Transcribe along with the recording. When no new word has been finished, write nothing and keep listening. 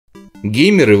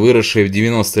Геймеры, выросшие в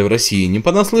 90-е в России, не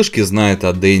понаслышке знают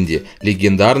о Dendy,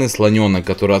 легендарный слоненок,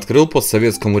 который открыл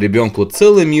постсоветскому ребенку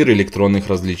целый мир электронных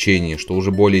развлечений, что уже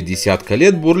более десятка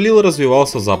лет бурлил и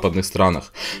развивался в западных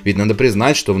странах. Ведь надо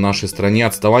признать, что в нашей стране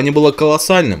отставание было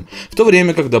колоссальным, в то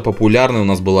время, когда популярной у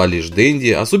нас была лишь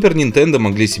Dendy, а Super Nintendo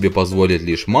могли себе позволить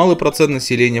лишь малый процент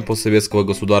населения постсоветского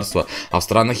государства, а в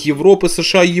странах Европы,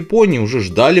 США и Японии уже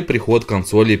ждали приход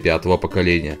консолей пятого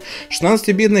поколения.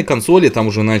 16-битные консоли там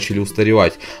уже начали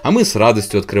устаревать, а мы с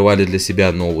радостью открывали для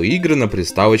себя новые игры на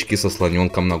приставочке со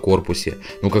слоненком на корпусе.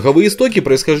 Но каковы истоки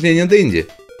происхождения Dendy?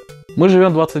 Мы живем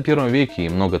в 21 веке и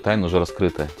много тайн уже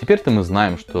раскрыто. Теперь-то мы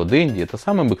знаем, что Dendy — это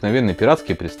самые обыкновенные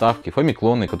пиратские приставки,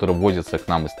 фамиклоны, которые ввозятся к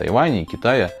нам из Тайваня и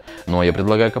Китая. Но я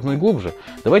предлагаю копнуть глубже.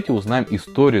 Давайте узнаем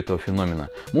историю этого феномена.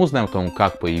 Мы узнаем о том,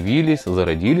 как появились,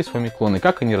 зародились фамиклоны,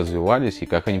 как они развивались и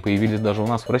как они появились даже у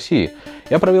нас в России.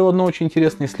 Я провел одно очень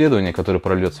интересное исследование, которое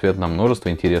прольет свет на множество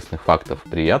интересных фактов.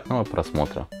 Приятного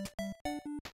просмотра.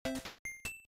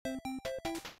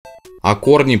 А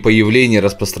корни появления и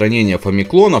распространения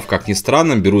фамиклонов, как ни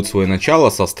странно, берут свое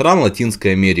начало со стран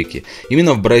Латинской Америки.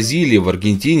 Именно в Бразилии и в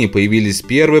Аргентине появились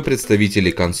первые представители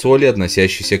консолей,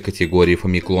 относящиеся к категории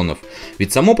фамиклонов.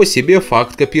 Ведь само по себе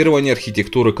факт копирования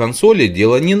архитектуры консолей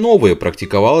дело не новое,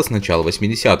 практиковалось с начала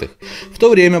 80-х. В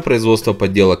то время производство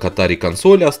подделок Atari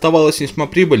консоли оставалось весьма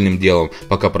прибыльным делом,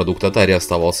 пока продукт Atari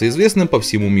оставался известным по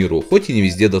всему миру, хоть и не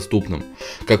везде доступным.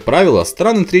 Как правило,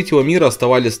 страны третьего мира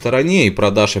оставались в стороне, и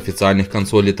продаж официальных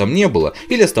консолей там не было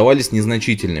или оставались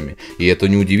незначительными. И это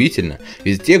неудивительно,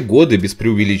 ведь в те годы без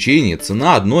преувеличений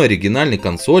цена одной оригинальной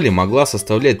консоли могла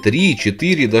составлять 3,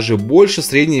 4 и даже больше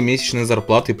средней месячной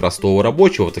зарплаты простого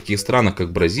рабочего в таких странах,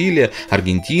 как Бразилия,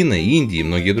 Аргентина, Индия и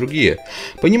многие другие.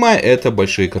 Понимая это,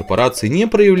 большие корпорации не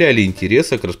проявляли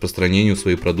интереса к распространению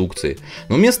своей продукции.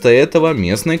 Но вместо этого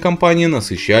местные компании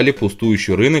насыщали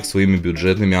пустующий рынок своими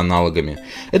бюджетными аналогами.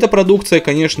 Эта продукция,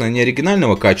 конечно, не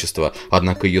оригинального качества,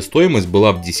 однако ее стоимость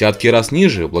была в десятки раз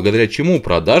ниже, благодаря чему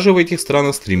продажи в этих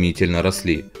странах стремительно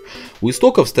росли. У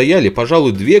истоков стояли,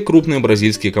 пожалуй, две крупные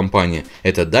бразильские компании,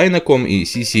 это Dynacom и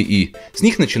CCE. С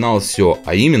них начиналось все,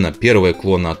 а именно первые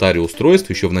клоны Atari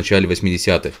устройств еще в начале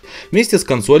 80-х. Вместе с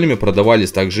консолями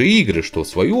продавались также игры, что в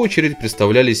свою очередь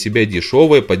представляли из себя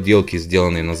дешевые подделки,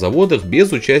 сделанные на заводах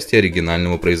без участия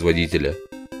оригинального производителя.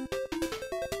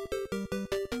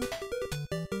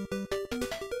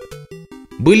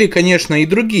 Были, конечно, и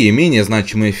другие, менее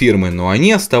значимые фирмы, но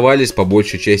они оставались по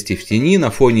большей части в тени на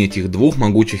фоне этих двух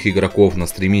могучих игроков на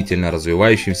стремительно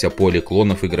развивающемся поле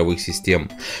клонов игровых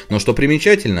систем. Но что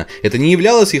примечательно, это не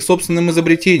являлось их собственным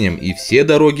изобретением, и все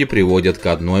дороги приводят к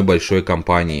одной большой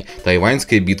компании –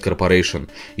 тайваньской Bit Corporation.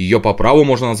 Ее по праву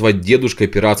можно назвать дедушкой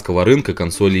пиратского рынка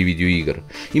консолей и видеоигр.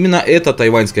 Именно эта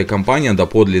тайваньская компания,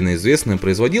 доподлинно известная,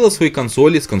 производила свои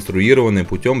консоли, сконструированные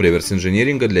путем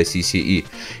реверс-инженеринга для CCE.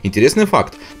 Интересный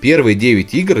факт. Первые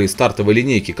 9 игр из стартовой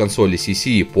линейки консоли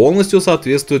CCE полностью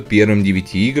соответствуют первым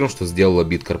 9 играм, что сделала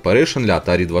Bit Corporation для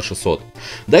Atari 2600.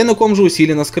 Dynacom же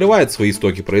усиленно скрывает свои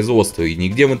истоки производства, и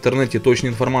нигде в интернете точной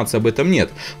информации об этом нет.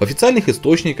 В официальных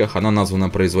источниках она названа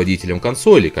производителем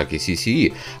консоли, как и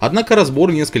CCE, однако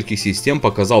разбор нескольких систем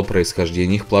показал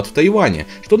происхождение их плат в Тайване,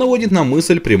 что наводит на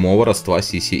мысль прямого родства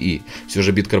CCE. Все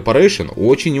же Bit Corporation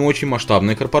очень и очень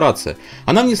масштабная корпорация.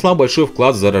 Она внесла большой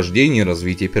вклад в зарождение и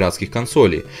развитие пиратских консолей.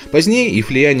 Позднее их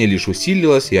влияние лишь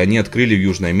усилилось, и они открыли в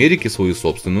Южной Америке свою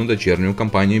собственную дочернюю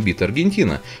компанию Bit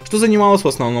Аргентина, что занималась в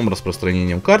основном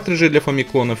распространением картриджей для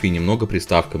фамиклонов и немного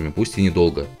приставками, пусть и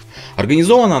недолго.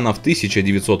 Организована она в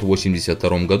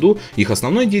 1982 году, их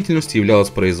основной деятельностью являлось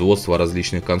производство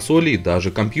различных консолей и даже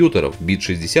компьютеров Bit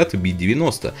 60 и Bit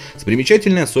 90, с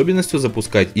примечательной особенностью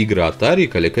запускать игры Atari и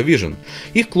ColecoVision.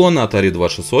 Их клоны Atari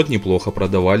 2600 неплохо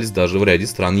продавались даже в ряде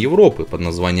стран Европы под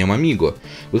названием Amigo.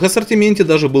 В их ассортименте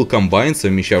даже был комбайн,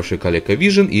 совмещавший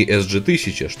ColecoVision и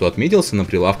SG-1000, что отметился на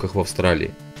прилавках в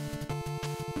Австралии.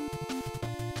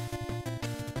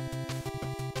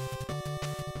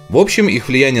 В общем, их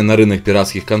влияние на рынок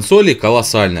пиратских консолей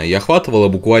колоссальное и охватывало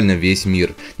буквально весь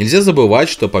мир. Нельзя забывать,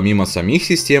 что помимо самих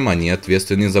систем, они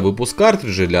ответственны за выпуск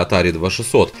картриджей для Atari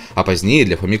 2600, а позднее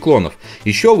для фамиклонов.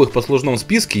 Еще в их послужном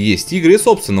списке есть игры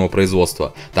собственного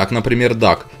производства. Так, например,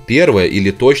 Duck, первая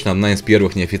или точно одна из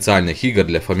первых неофициальных игр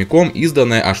для Famicom,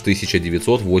 изданная аж в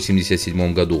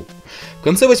 1987 году. В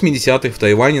конце 80-х в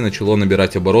Тайване начало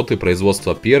набирать обороты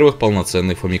производство первых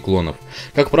полноценных фамиклонов.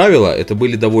 Как правило, это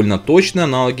были довольно точные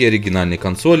аналоги аналоги оригинальной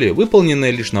консоли,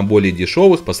 выполненные лишь на более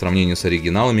дешевых по сравнению с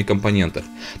оригиналами компонентах.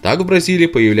 Так в Бразилии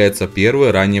появляются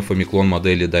первые ранние Фамиклон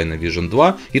модели Dynavision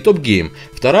 2 и Top Game.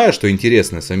 Вторая, что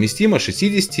интересно, совместима с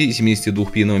 60 и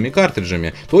 72-пиновыми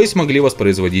картриджами, то есть могли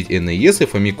воспроизводить NES и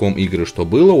Famicom игры, что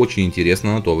было очень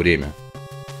интересно на то время.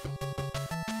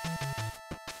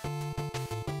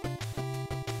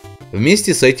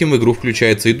 Вместе с этим в игру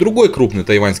включается и другой крупный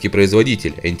тайваньский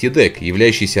производитель, NTDEC,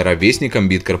 являющийся ровесником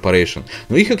Beat Corporation,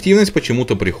 но их активность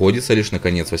почему-то приходится лишь на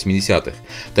конец 80-х.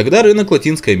 Тогда рынок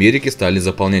Латинской Америки стали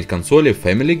заполнять консоли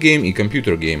Family Game и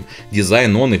Computer Game.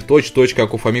 Дизайн он их точь-в-точь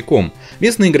как у Famicom.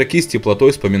 Местные игроки с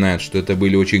теплотой вспоминают, что это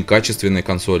были очень качественные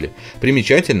консоли.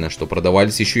 Примечательно, что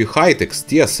продавались еще и Hitex,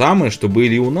 те самые, что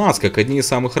были и у нас, как одни из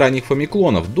самых ранних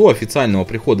фамиклонов, до официального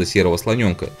прихода Серого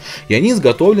Слоненка. И они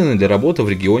изготовлены для работы в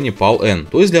регионе PAL-N,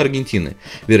 то есть для Аргентины.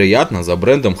 Вероятно, за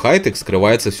брендом Hitex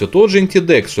скрывается все тот же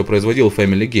NTDEC, что производил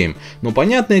Family Game, но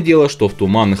понятное дело, что в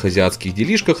туманных азиатских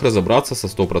делишках разобраться со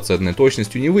стопроцентной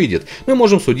точностью не выйдет, мы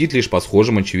можем судить лишь по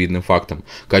схожим очевидным фактам.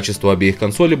 Качество обеих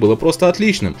консолей было просто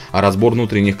отличным, а разбор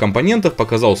внутренних компонентов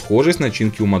показал схожесть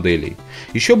начинки у моделей.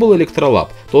 Еще был Electrolab,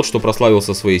 тот, что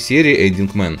прославился своей серией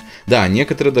Ending Man. Да,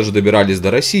 некоторые даже добирались до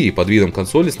России под видом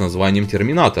консоли с названием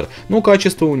Терминатор, но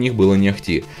качество у них было не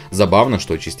ахти. Забавно,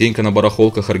 что частенько на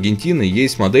барахолках Аргентины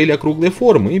есть модели округлой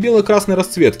формы и бело-красной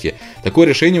расцветки. Такое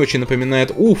решение очень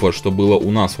напоминает UFO, что было у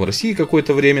нас в России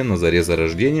какое-то время на заре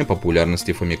зарождения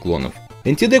популярности фамиклонов.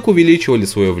 NTDEC увеличивали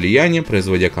свое влияние,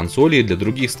 производя консоли для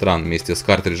других стран вместе с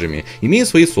картриджами, имея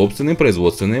свои собственные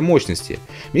производственные мощности.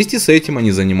 Вместе с этим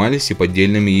они занимались и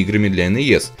поддельными играми для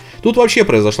NES. Тут вообще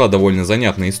произошла довольно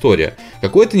занятная история.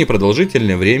 Какое-то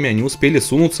непродолжительное время они успели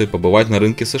сунуться и побывать на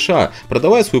рынке США,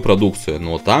 продавая свою продукцию,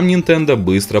 но там Nintendo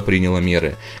быстро приняла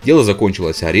меры. Дело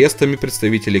закончилось арестами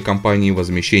представителей компании и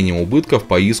возмещением убытков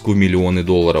по иску в миллионы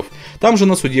долларов. Там же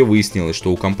на суде выяснилось,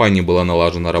 что у компании была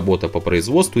налажена работа по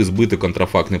производству избытка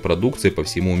контрафактной продукции по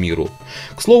всему миру.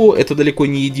 К слову, это далеко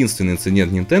не единственный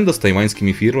инцидент Nintendo с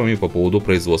тайваньскими фирмами по поводу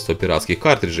производства пиратских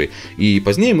картриджей, и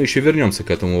позднее мы еще вернемся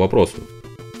к этому вопросу.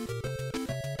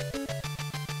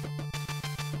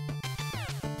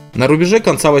 На рубеже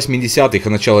конца 80-х и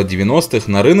начала 90-х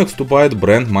на рынок вступает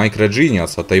бренд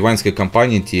Microgenius от тайваньской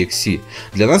компании TXC.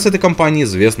 Для нас эта компания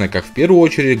известна как в первую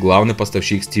очередь главный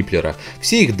поставщик стиплера.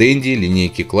 Все их Dendy,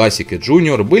 линейки Classic и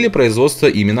Junior были производства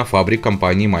именно фабрик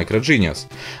компании Microgenius.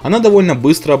 Она довольно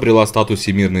быстро обрела статус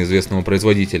всемирно известного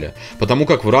производителя, потому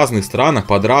как в разных странах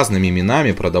под разными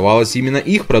именами продавалась именно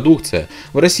их продукция.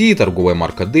 В России торговая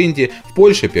марка Dendy, в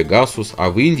Польше Pegasus, а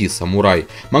в Индии Samurai.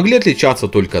 Могли отличаться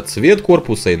только цвет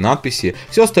корпуса и надписи,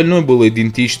 все остальное было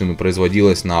идентичным и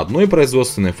производилось на одной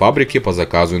производственной фабрике по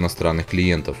заказу иностранных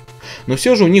клиентов. Но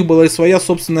все же у них была и своя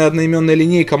собственная одноименная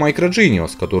линейка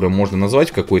Microgenius, которую можно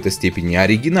назвать в какой-то степени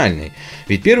оригинальной.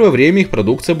 Ведь первое время их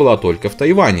продукция была только в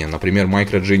Тайване, например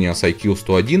Microgenius IQ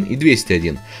 101 и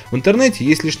 201. В интернете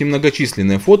есть лишь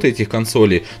немногочисленные фото этих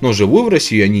консолей, но вживую в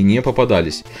Россию они не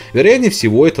попадались. Вероятнее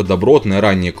всего это добротные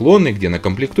ранние клоны, где на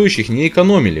комплектующих не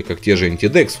экономили, как те же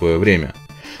NTDEC в свое время.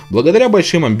 Благодаря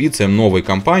большим амбициям новой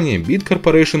компании, Beat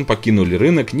Corporation покинули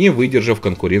рынок, не выдержав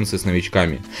конкуренции с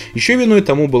новичками. Еще виной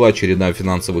тому была череда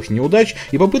финансовых неудач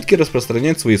и попытки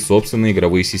распространять свои собственные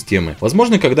игровые системы.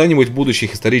 Возможно, когда-нибудь в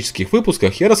будущих исторических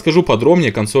выпусках я расскажу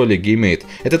подробнее о консоли GameMate.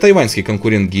 Это тайваньский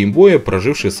конкурент Game Boy,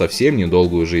 проживший совсем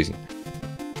недолгую жизнь.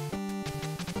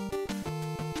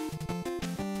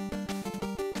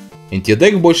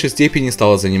 NTDEC в большей степени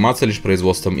стала заниматься лишь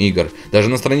производством игр. Даже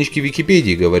на страничке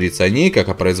Википедии говорится о ней как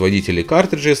о производителе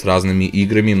картриджей с разными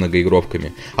играми и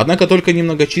многоигровками. Однако только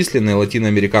немногочисленные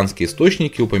латиноамериканские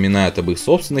источники упоминают об их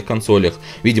собственных консолях.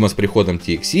 Видимо, с приходом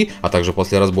TXC, а также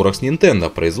после разборок с Nintendo,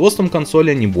 производством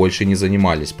консоли они больше не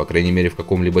занимались, по крайней мере в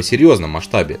каком-либо серьезном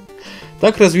масштабе.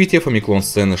 Так развитие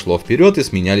фамиклон-сцены шло вперед и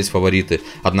сменялись фавориты.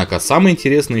 Однако самое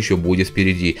интересное еще будет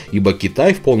впереди, ибо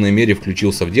Китай в полной мере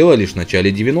включился в дело лишь в начале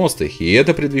 90-х, и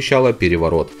это предвещало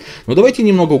переворот. Но давайте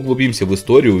немного углубимся в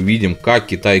историю и увидим, как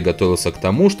Китай готовился к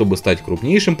тому, чтобы стать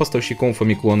крупнейшим поставщиком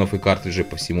фамиклонов и картриджей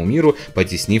по всему миру,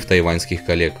 потеснив тайваньских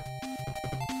коллег.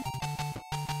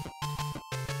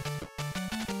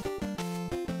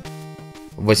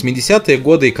 В 80-е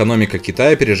годы экономика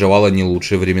Китая переживала не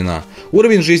лучшие времена.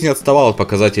 Уровень жизни отставал от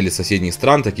показателей соседних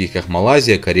стран, таких как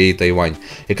Малайзия, Корея и Тайвань.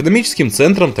 Экономическим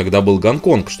центром тогда был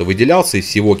Гонконг, что выделялся из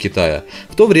всего Китая.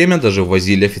 В то время даже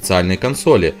ввозили официальные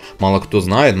консоли. Мало кто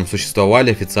знает, но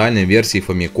существовали официальные версии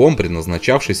Famicom,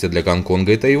 предназначавшиеся для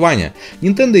Гонконга и Тайваня.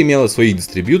 Nintendo имела своих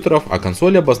дистрибьюторов, а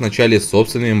консоли обозначали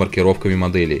собственными маркировками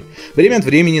моделей. Время от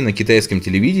времени на китайском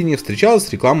телевидении встречалась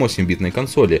реклама 8-битной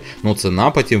консоли, но цена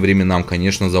по тем временам, конечно,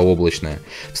 конечно, заоблачная.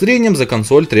 В среднем за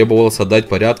консоль требовалось отдать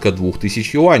порядка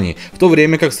 2000 юаней, в то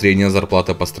время как средняя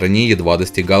зарплата по стране едва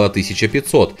достигала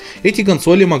 1500. Эти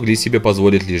консоли могли себе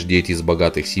позволить лишь дети из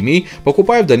богатых семей,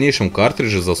 покупая в дальнейшем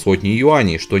картриджи за сотни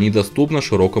юаней, что недоступно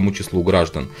широкому числу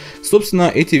граждан. Собственно,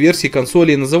 эти версии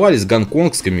консолей назывались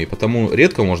гонконгскими, потому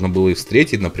редко можно было их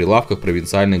встретить на прилавках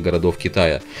провинциальных городов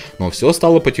Китая. Но все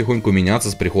стало потихоньку меняться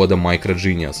с приходом Micro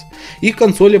Genius. Их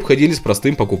консоли обходились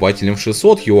простым покупателям в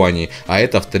 600 юаней, а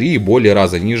это в 3 и более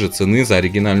раза ниже цены за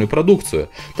оригинальную продукцию.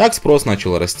 Так спрос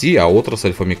начал расти, а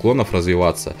отрасль фамиклонов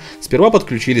развиваться. Сперва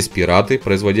подключились пираты,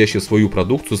 производящие свою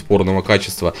продукцию спорного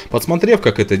качества, подсмотрев,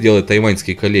 как это делают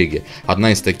тайваньские коллеги.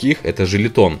 Одна из таких – это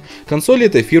Желетон. Консоли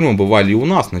этой фирмы бывали и у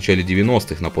нас в начале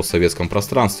 90-х на постсоветском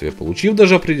пространстве, получив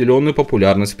даже определенную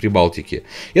популярность в Прибалтике.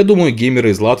 Я думаю,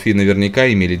 геймеры из Латвии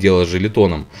наверняка имели дело с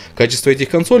Желетоном. Качество этих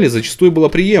консолей зачастую было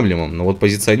приемлемым, но вот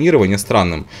позиционирование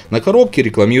странным. На коробке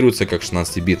рекламируется как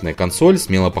 16-битная консоль,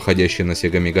 смело походящая на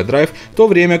Sega Mega Drive, в то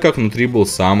время как внутри был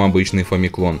самый обычный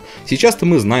фамиклон. Сейчас-то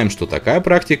мы знаем, что такая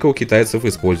практика у китайцев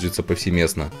используется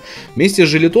повсеместно. Вместе с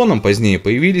Желетоном позднее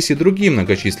появились и другие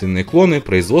многочисленные клоны,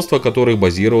 производство которых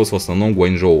базировалось в основном в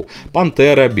Гуанчжоу.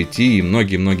 Пантера, BT и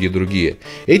многие-многие другие.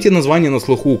 Эти названия на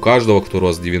слуху у каждого, кто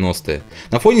рос в 90-е.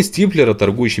 На фоне Стиплера,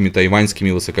 торгующими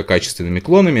тайваньскими высококачественными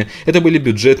клонами, это были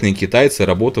бюджетные китайцы,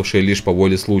 работавшие лишь по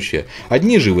воле случая.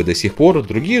 Одни живы до сих пор,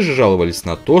 другие же жаловались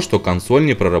на то, что консоль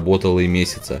не проработала и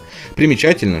месяца.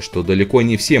 Примечательно, что далеко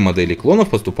не все модели клонов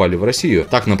поступали в Россию.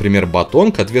 Так, например,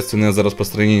 Батонг, ответственная за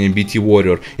распространение BT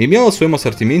Warrior, имела в своем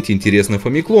ассортименте интересный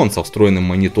фамиклон со встроенным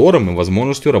монитором и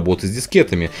возможностью работы с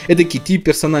дискетами. Эдакий тип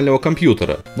персонального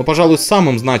компьютера. Но, пожалуй,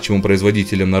 самым значимым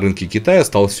производителем на рынке Китая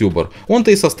стал Subor.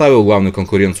 Он-то и составил главную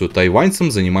конкуренцию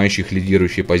тайваньцам, занимающих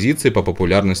лидирующие позиции по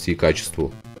популярности и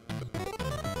качеству.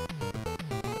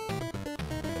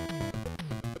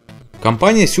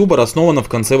 Компания Subor основана в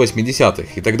конце 80-х,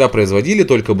 и тогда производили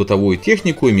только бытовую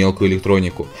технику и мелкую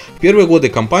электронику. В первые годы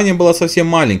компания была совсем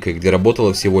маленькой, где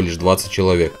работало всего лишь 20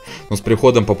 человек. Но с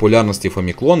приходом популярности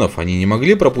фамиклонов они не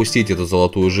могли пропустить эту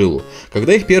золотую жилу.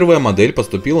 Когда их первая модель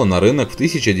поступила на рынок в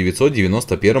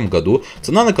 1991 году,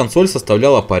 цена на консоль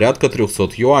составляла порядка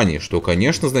 300 юаней, что,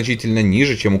 конечно, значительно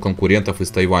ниже, чем у конкурентов из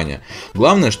Тайваня.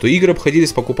 Главное, что игры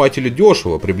обходились покупателю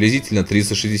дешево, приблизительно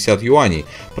 360 юаней.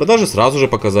 Продажи сразу же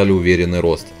показали уверенный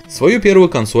рост. Свою первую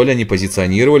консоль они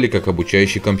позиционировали как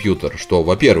обучающий компьютер, что,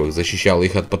 во-первых, защищало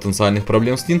их от потенциальных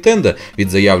проблем с Nintendo, ведь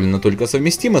заявлено только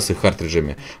совместимо с их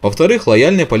картриджами. Во-вторых,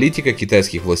 лояльная политика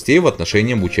китайских властей в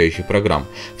отношении обучающих программ.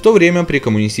 В то время при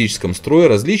коммунистическом строе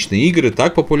различные игры,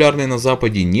 так популярные на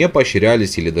Западе, не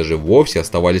поощрялись или даже вовсе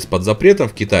оставались под запретом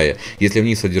в Китае, если в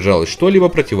них содержалось что-либо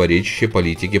противоречащее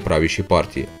политике правящей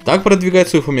партии. Так продвигать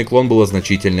свой фамиклон было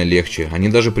значительно легче. Они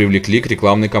даже привлекли к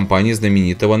рекламной кампании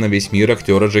знаменитого на весь мир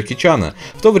актера Джеки Чана.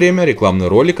 В то время рекламный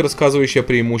ролик, рассказывающий о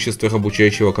преимуществах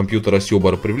обучающего компьютера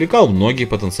Subor, привлекал многих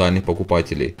потенциальных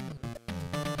покупателей.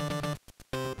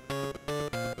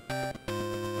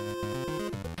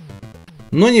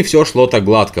 Но не все шло так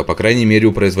гладко, по крайней мере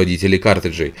у производителей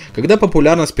картриджей. Когда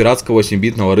популярность пиратского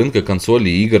 8-битного рынка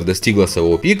консолей и игр достигла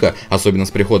своего пика, особенно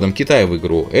с приходом Китая в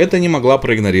игру, это не могла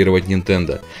проигнорировать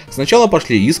Nintendo. Сначала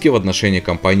пошли иски в отношении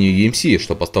компании EMC,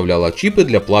 что поставляла чипы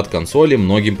для плат консолей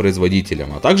многим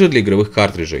производителям, а также для игровых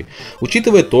картриджей.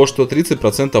 Учитывая то, что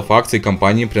 30% акций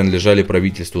компании принадлежали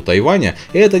правительству Тайваня,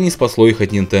 это не спасло их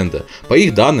от Nintendo. По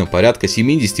их данным, порядка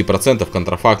 70%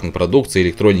 контрафактной продукции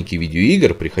электроники и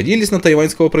видеоигр приходились на тайваньского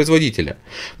производителя.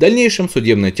 В дальнейшем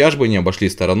судебные тяжбы не обошли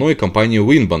стороной компанию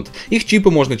Winbond. Их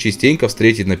чипы можно частенько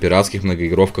встретить на пиратских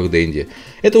многоигровках Dendy.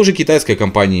 Это уже китайская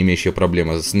компания, имеющая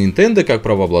проблемы с Nintendo как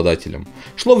правообладателем.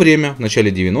 Шло время, в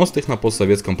начале 90-х на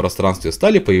постсоветском пространстве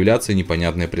стали появляться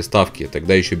непонятные приставки,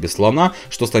 тогда еще без слона,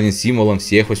 что станет символом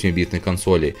всех 8-битных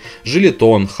консолей.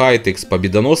 Желетон, Hitex,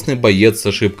 победоносный боец с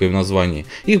ошибкой в названии.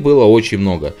 Их было очень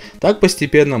много. Так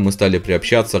постепенно мы стали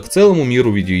приобщаться к целому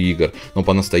миру видеоигр, но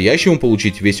по-настоящему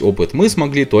получить весь опыт мы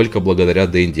смогли только благодаря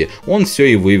Dendy. Он все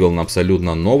и вывел на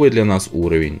абсолютно новый для нас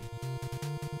уровень.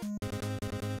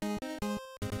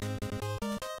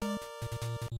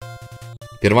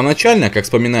 Первоначально, как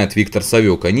вспоминает Виктор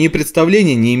Савюк, они и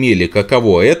представления не имели,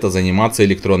 каково это заниматься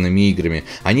электронными играми.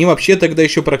 Они вообще тогда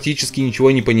еще практически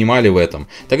ничего не понимали в этом.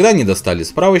 Тогда они достали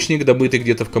справочник, добытый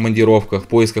где-то в командировках, в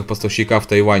поисках поставщика в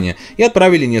Тайване, и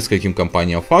отправили нескольким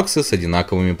компаниям факсы с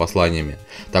одинаковыми посланиями.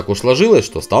 Так уж сложилось,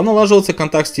 что стал налаживаться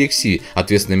контакт с TXC,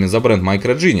 ответственными за бренд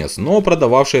Micro Genius, но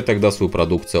продававшие тогда свою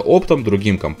продукцию оптом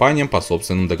другим компаниям по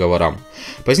собственным договорам.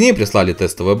 Позднее прислали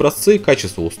тестовые образцы,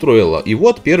 качество устроило, и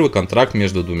вот первый контракт между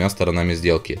между двумя сторонами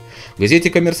сделки. В газете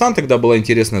 «Коммерсант» тогда была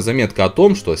интересная заметка о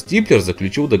том, что Стиплер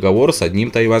заключил договор с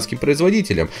одним тайваньским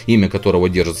производителем, имя которого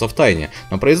держится в тайне,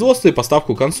 на производство и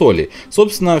поставку консолей.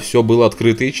 Собственно, все было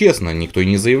открыто и честно, никто и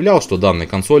не заявлял, что данные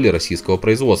консоли российского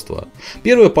производства.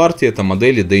 Первая партия — это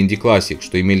модели Dendy Classic,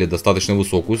 что имели достаточно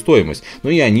высокую стоимость, но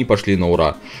и они пошли на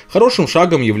ура. Хорошим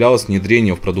шагом являлось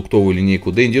внедрение в продуктовую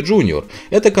линейку Dendy Junior.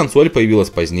 Эта консоль появилась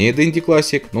позднее Dendy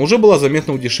Classic, но уже была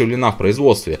заметно удешевлена в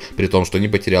производстве, при том, что не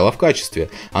потеряла в качестве.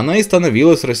 Она и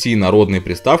становилась в России народной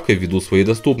приставкой ввиду своей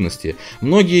доступности.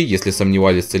 Многие, если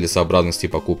сомневались в целесообразности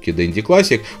покупки Dendy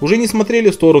Classic, уже не смотрели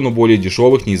в сторону более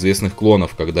дешевых неизвестных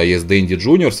клонов, когда есть Dendy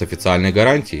Junior с официальной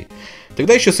гарантией.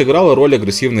 Тогда еще сыграла роль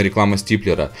агрессивная реклама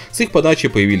Стиплера. С их подачи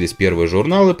появились первые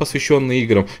журналы, посвященные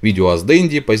играм, видео о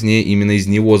Dendy, позднее именно из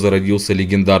него зародился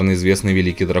легендарный известный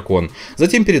Великий Дракон.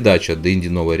 Затем передача Dendy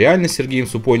 «Новая реальность» с Сергеем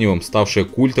Супоневым, ставшая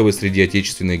культовой среди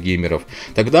отечественных геймеров.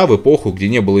 Тогда, в эпоху, где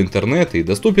не было интернета и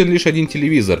доступен лишь один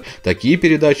телевизор, такие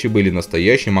передачи были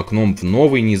настоящим окном в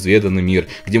новый неизведанный мир,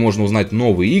 где можно узнать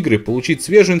новые игры, получить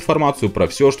свежую информацию про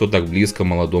все, что так близко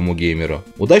молодому геймеру.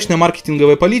 Удачная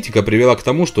маркетинговая политика привела к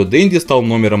тому, что Dendy стал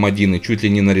номером один и чуть ли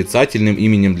не нарицательным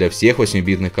именем для всех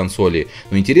 8-битных консолей.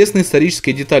 Но интересная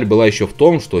историческая деталь была еще в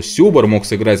том, что Subor мог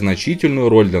сыграть значительную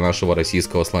роль для нашего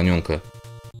российского слоненка.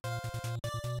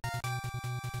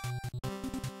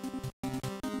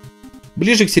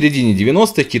 Ближе к середине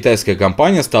 90-х китайская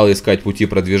компания стала искать пути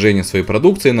продвижения своей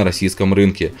продукции на российском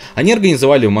рынке. Они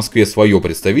организовали в Москве свое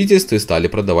представительство и стали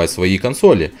продавать свои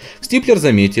консоли. В Стиплер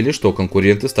заметили, что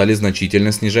конкуренты стали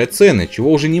значительно снижать цены,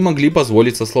 чего уже не могли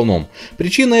позволить со слоном.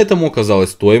 Причиной этому оказалась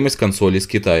стоимость консолей из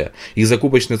Китая. Их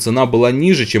закупочная цена была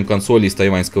ниже, чем консоли из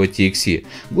тайваньского TXC.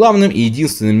 Главным и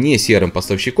единственным не серым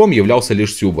поставщиком являлся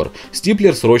лишь Subor.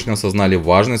 Стиплер срочно осознали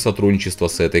важность сотрудничества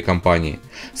с этой компанией.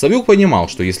 Савюк понимал,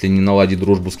 что если не наладить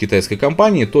дружбу с китайской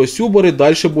компанией, то Subor и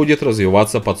дальше будет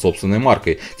развиваться под собственной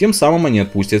маркой, тем самым они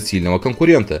отпустят сильного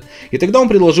конкурента. И тогда он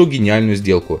предложил гениальную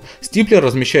сделку. Стиплер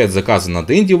размещает заказы на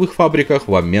Dendy в их фабриках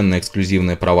в обмен на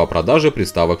эксклюзивные права продажи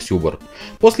приставок Subor.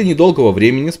 После недолгого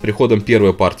времени с приходом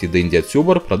первой партии Dendy от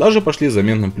Subor продажи пошли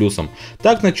заметным плюсом.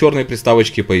 Так на черной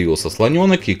приставочке появился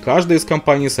слоненок, и каждая из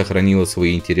компаний сохранила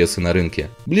свои интересы на рынке.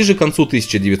 Ближе к концу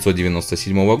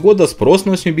 1997 года спрос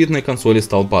на 8-битные консоли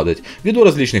стал падать. Ввиду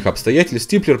различных обстоятельств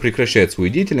Стиплер прекращает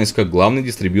свою деятельность как главный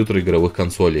дистрибьютор игровых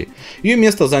консолей. Ее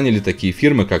место заняли такие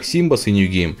фирмы, как Симбас и New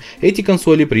Game. Эти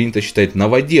консоли принято считать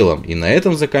новоделом, и на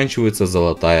этом заканчивается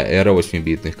золотая эра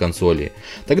 8-битных консолей.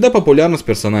 Тогда популярность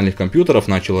персональных компьютеров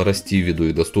начала расти ввиду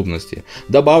их доступности.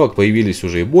 Вдобавок появились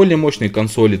уже и более мощные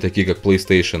консоли, такие как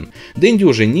PlayStation. Dendy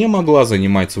уже не могла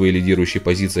занимать свои лидирующие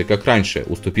позиции как раньше,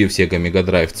 уступив Sega Mega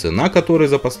Drive, цена которой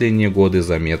за последние годы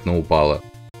заметно упала.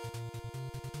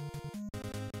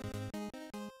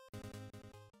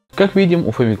 Как видим,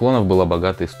 у фамиклонов была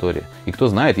богатая история. И кто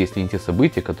знает, если не те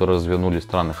события, которые развернули в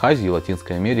странах Азии и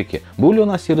Латинской Америки, был ли у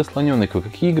нас Серый Слоненок и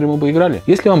какие игры мы бы играли?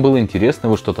 Если вам было интересно,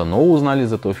 вы что-то новое узнали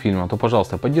из этого фильма, то,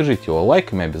 пожалуйста, поддержите его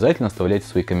лайками и обязательно оставляйте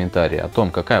свои комментарии о том,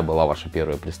 какая была ваша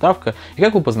первая приставка и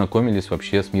как вы познакомились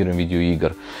вообще с миром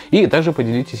видеоигр. И также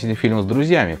поделитесь этим фильмом с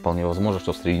друзьями. Вполне возможно,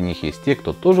 что среди них есть те,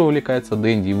 кто тоже увлекается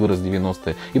Dendy и вырос в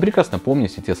 90-е и прекрасно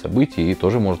помнит все те события и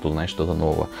тоже может узнать что-то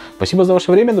нового. Спасибо за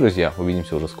ваше время, друзья.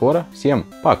 Увидимся уже скоро. Всем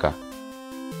пока!